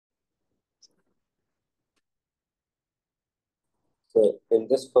So in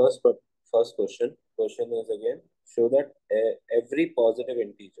this first question is again show that every positive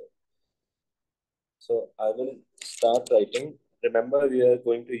integer. So I will start writing. Remember, we are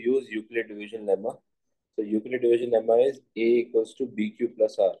going to use Euclid division lemma. So Euclid division lemma is A equals to BQ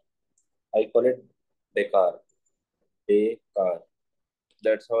plus R. I call it Bekar. Bekar.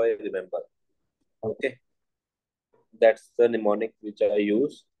 That's how I remember. Okay. That's the mnemonic which I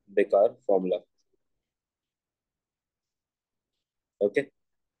use. Bekar formula. Okay.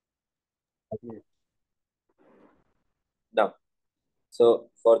 Okay. Now, so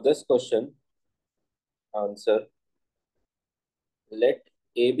for this question, answer, let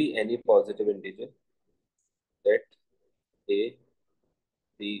A be any positive integer. Let A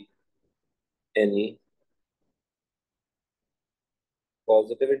be any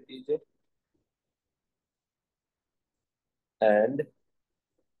positive integer and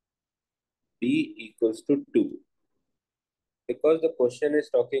B equals to 2 because the question is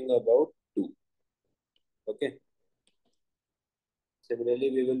talking about 2. Okay. Similarly,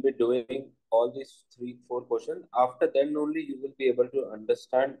 we will be doing all these 3, 4 questions. After then only you will be able to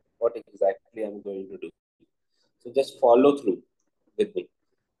understand what exactly I'm going to do. So just follow through with me.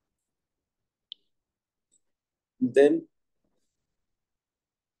 Then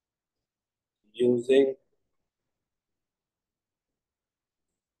using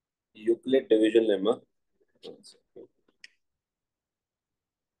Euclid division lemma, one second.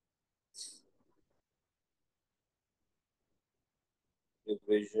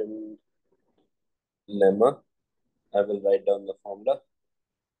 Division lemma, I will write down the formula.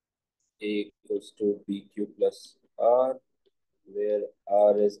 A equals to BQ plus R, where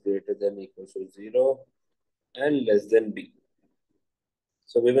R is greater than equals to 0 and less than B.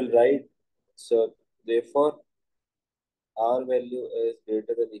 So we will write, so therefore R value is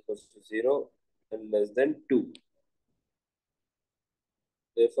greater than equals to 0 and less than 2.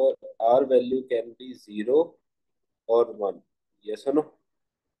 Therefore R value can be 0 or 1. Yes or no?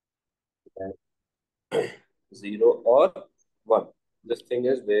 Yes. 0 or 1. This thing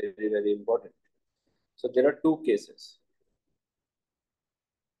is very, very important. So there are two cases.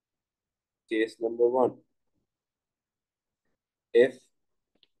 Case number 1. If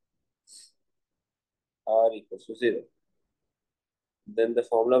R equals to 0, then the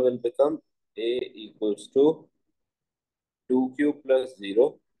formula will become A equals to 2q plus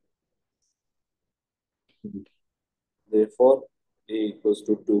 0. Therefore, A equals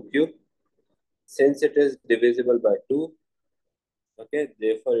to 2q. Since it is divisible by 2, okay,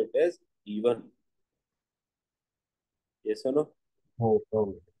 therefore it is even. Yes or no? Oh,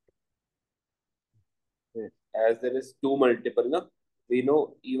 oh. Yes. As there is 2 multiple, na? We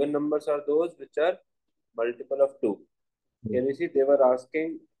know even numbers are those which are multiple of 2. Yes. Can you see they were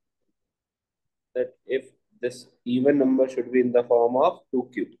asking that if this even number should be in the form of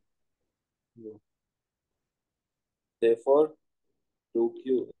 2q. Yes. Therefore,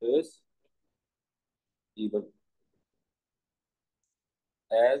 2q is even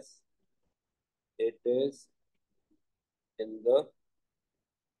as it is in the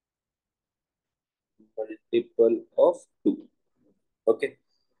multiple of 2. Okay.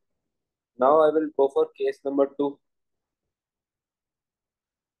 Now I will go for case number 2.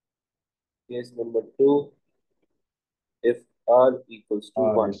 Case number 2, if R equals to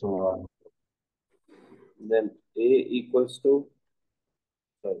R 1, is 1. then A equals to,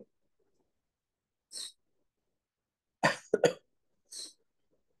 sorry,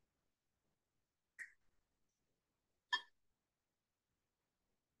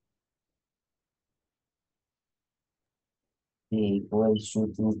 A equals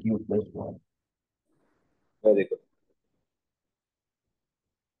to 2q plus 1. very good.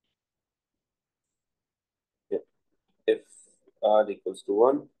 Yeah. If R equals to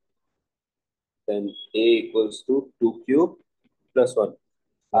 1, then A equals to 2q plus 1.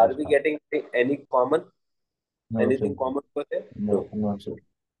 Are Plus we 1. getting any common? No, sir. Anything common for here? No, No. no, sir.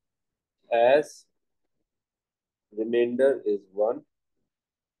 As remainder is 1,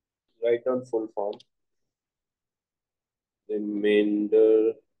 write down full form.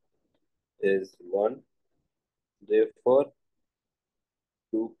 Remainder is 1. Therefore,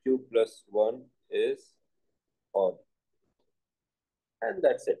 2q plus 1 is odd. And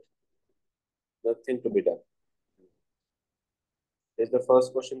that's it. Nothing to be done. Is the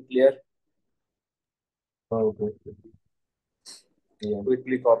first question clear? Okay. Yeah.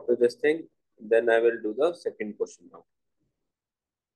 Quickly copy this thing. Then I will do the second question now.